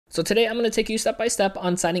So today I'm going to take you step by step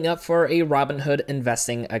on signing up for a Robinhood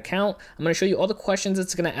investing account. I'm going to show you all the questions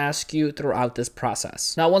it's going to ask you throughout this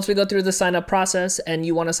process. Now, once we go through the sign up process and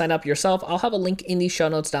you want to sign up yourself, I'll have a link in the show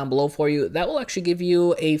notes down below for you. That will actually give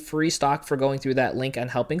you a free stock for going through that link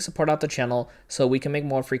and helping support out the channel so we can make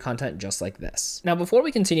more free content just like this. Now, before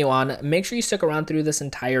we continue on, make sure you stick around through this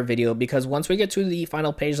entire video because once we get to the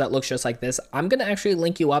final page that looks just like this, I'm going to actually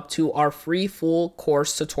link you up to our free full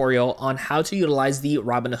course tutorial on how to utilize the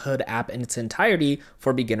Robinhood app in its entirety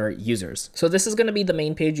for beginner users. So this is going to be the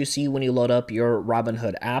main page you see when you load up your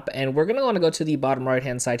Robinhood app, and we're going to want to go to the bottom right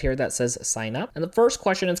hand side here that says sign up, and the first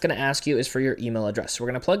question it's going to ask you is for your email address. So we're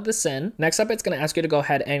going to plug this in. Next up, it's going to ask you to go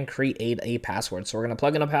ahead and create a password. So we're going to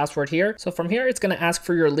plug in a password here. So from here, it's going to ask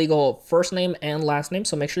for your legal first name and last name.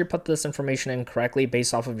 So make sure you put this information in correctly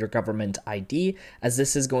based off of your government ID, as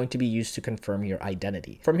this is going to be used to confirm your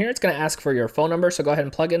identity. From here, it's going to ask for your phone number. So go ahead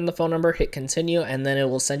and plug in the phone number, hit continue, and then it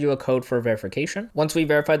will send you a code for verification. Once we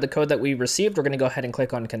verified the code that we received, we're going to go ahead and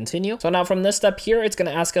click on continue. So now from this step here, it's going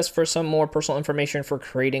to ask us for some more personal information for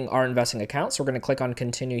creating our investing account. So we're going to click on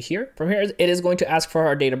continue here. From here, it is going to ask for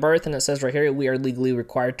our date of birth, and it says right here, we are legally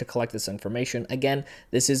required to collect this information. Again,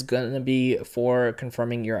 this is going to be for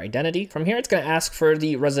confirming your identity. From here, it's going to ask for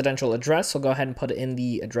the residential address. So go ahead and put in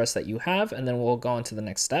the address that you have, and then we'll go on to the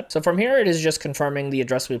next step. So from here, it is just confirming the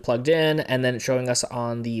address we plugged in, and then showing us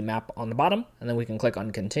on the map on the bottom, and then we can click on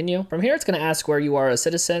continue. From here, it's going to ask where you are a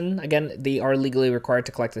citizen. Again, they are legally required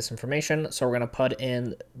to collect this information. So we're going to put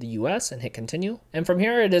in the US and hit continue. And from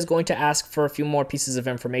here, it is going to ask for a few more pieces of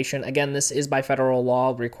information. Again, this is by federal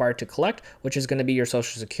law required to collect, which is going to be your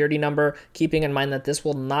social security number, keeping in mind that this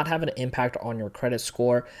will not have an impact on your credit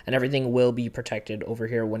score, and everything will be protected over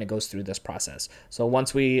here when it goes through this process. So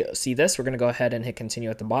once we see this, we're going to go ahead and hit continue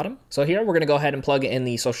at the bottom. So here, we're going to go ahead and plug in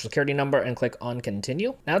the social security number and click on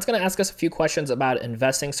continue. Now it's going to ask us a few questions about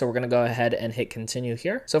investing. So we're going to go ahead and hit continue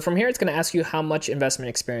here. So from here, it's going to ask you how much investment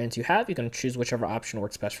experience you have. You can choose whichever option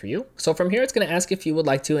works best for you. So from here, it's going to ask if you would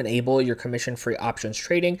like to enable your commission-free options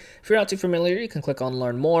trading. If you're not too familiar, you can click on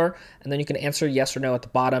learn more, and then you can answer yes or no at the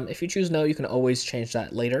bottom. If you choose no, you can always change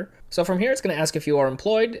that later. So from here, it's going to ask if you are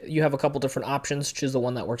employed. You have a couple different options. Choose the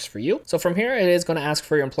one that works for you. So from here, it is going to ask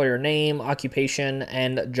for your employer name, occupation,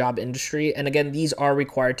 and job industry. And again, these are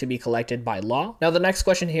required to be collected by law. Now, the next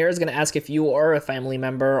question here is going to ask if you are a family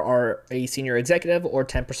member or a senior executive or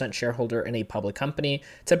 10% shareholder in a public company.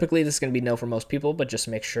 Typically, this is going to be no for most people, but just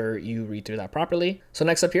make sure you read through that properly. So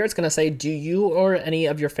next up here, it's going to say, do you or any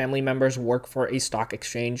of your family members work for a stock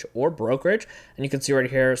exchange or brokerage? And you can see right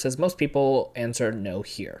here, it says most people answer no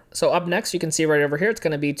here. So up next, you can see right over here, it's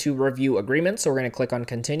going to be to review agreements. So we're going to click on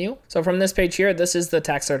continue. So from this page here, this is the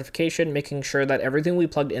tax certification, making sure that everything we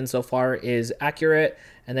plugged in so far is accurate.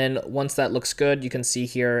 And then once that looks good, you can see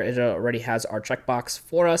here, it already has our checkbox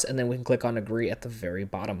for us, and then we can click on agree at the very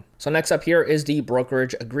bottom. So next up here is the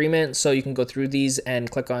brokerage agreement. So you can go through these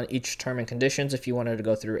and click on each term and conditions if you wanted to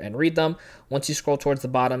go through and read them. Once you scroll towards the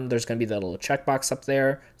bottom, there's going to be that little checkbox up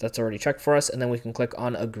there that's already checked for us, and then we can click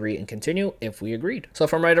on agree and continue if we agreed. So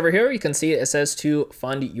from right over here, you can see it says to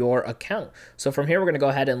fund your account. So from here, we're going to go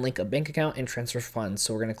ahead and link a bank account and transfer funds.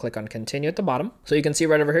 So we're going to click on continue at the bottom. So you can see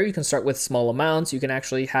right over here, you can start with small amounts. You can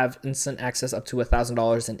actually have instant access up to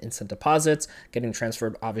 $1,000 in instant deposits, getting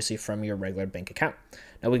transferred obviously from your regular bank account.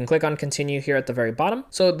 Now we can click on continue here at the very bottom.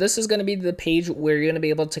 So this is going to be the page where you're going to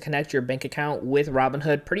be able to connect your bank account with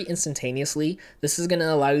Robinhood pretty instantaneously. This is going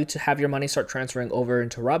to allow you to have your money start transferring over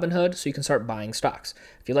into Robinhood so you can start buying stocks.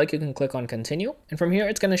 If you like, you can click on continue. And from here,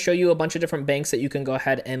 it's going to show you a bunch of different banks that you can go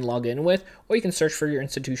ahead and log in with, or you can search for your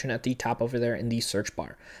institution at the top over there in the search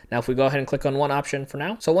bar. Now, if we go ahead and click on one option for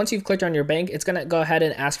now. So once you've clicked on your bank, it's going to go ahead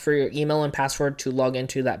and ask for your email and password to log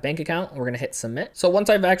into that bank account. We're going to hit submit. So once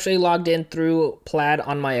I've actually logged in through Plaid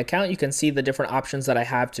on my account, you can see the different options that I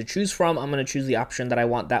have to choose from. I'm going to choose the option that I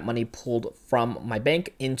want that money pulled from my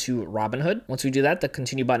bank into Robinhood. Once we do that, the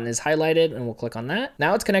continue button is highlighted and we'll click on that.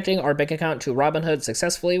 Now it's connecting our bank account to Robinhood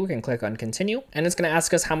successfully. We can click on continue, and it's going to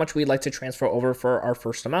ask us how much we'd like to transfer over for our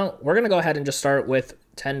first amount. We're going to go ahead and just start with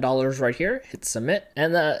 $10 right here, hit submit,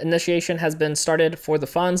 and the initiation has been started for the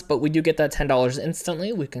funds, but we do get that $10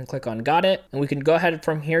 instantly. We can click on got it, and we can go ahead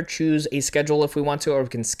from here, choose a schedule if we want to, or we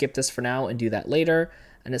can skip this for now and do that later.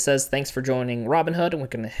 And it says, thanks for joining Robinhood, and we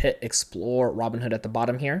can hit explore Robinhood at the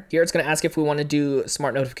bottom here. Here it's going to ask if we want to do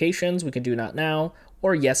smart notifications. We can do not now,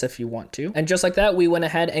 or yes if you want to. And just like that, we went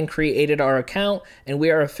ahead and created our account, and we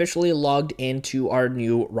are officially logged into our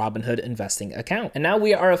new Robinhood investing account. And now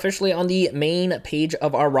we are officially on the main page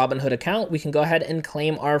of our Robinhood account. We can go ahead and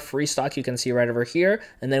claim our free stock, you can see right over here,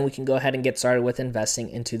 and then we can go ahead and get started with investing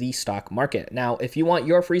into the stock market. Now, if you want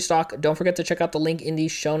your free stock, don't forget to check out the link in the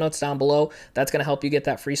show notes down below. That's gonna help you get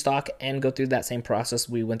that free stock and go through that same process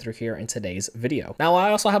we went through here in today's video. Now, I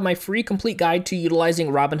also have my free complete guide to utilizing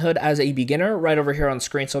Robinhood as a beginner right over here on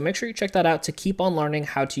screen, so make sure you check that out to keep on learning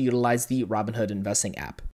how to utilize the Robinhood investing app.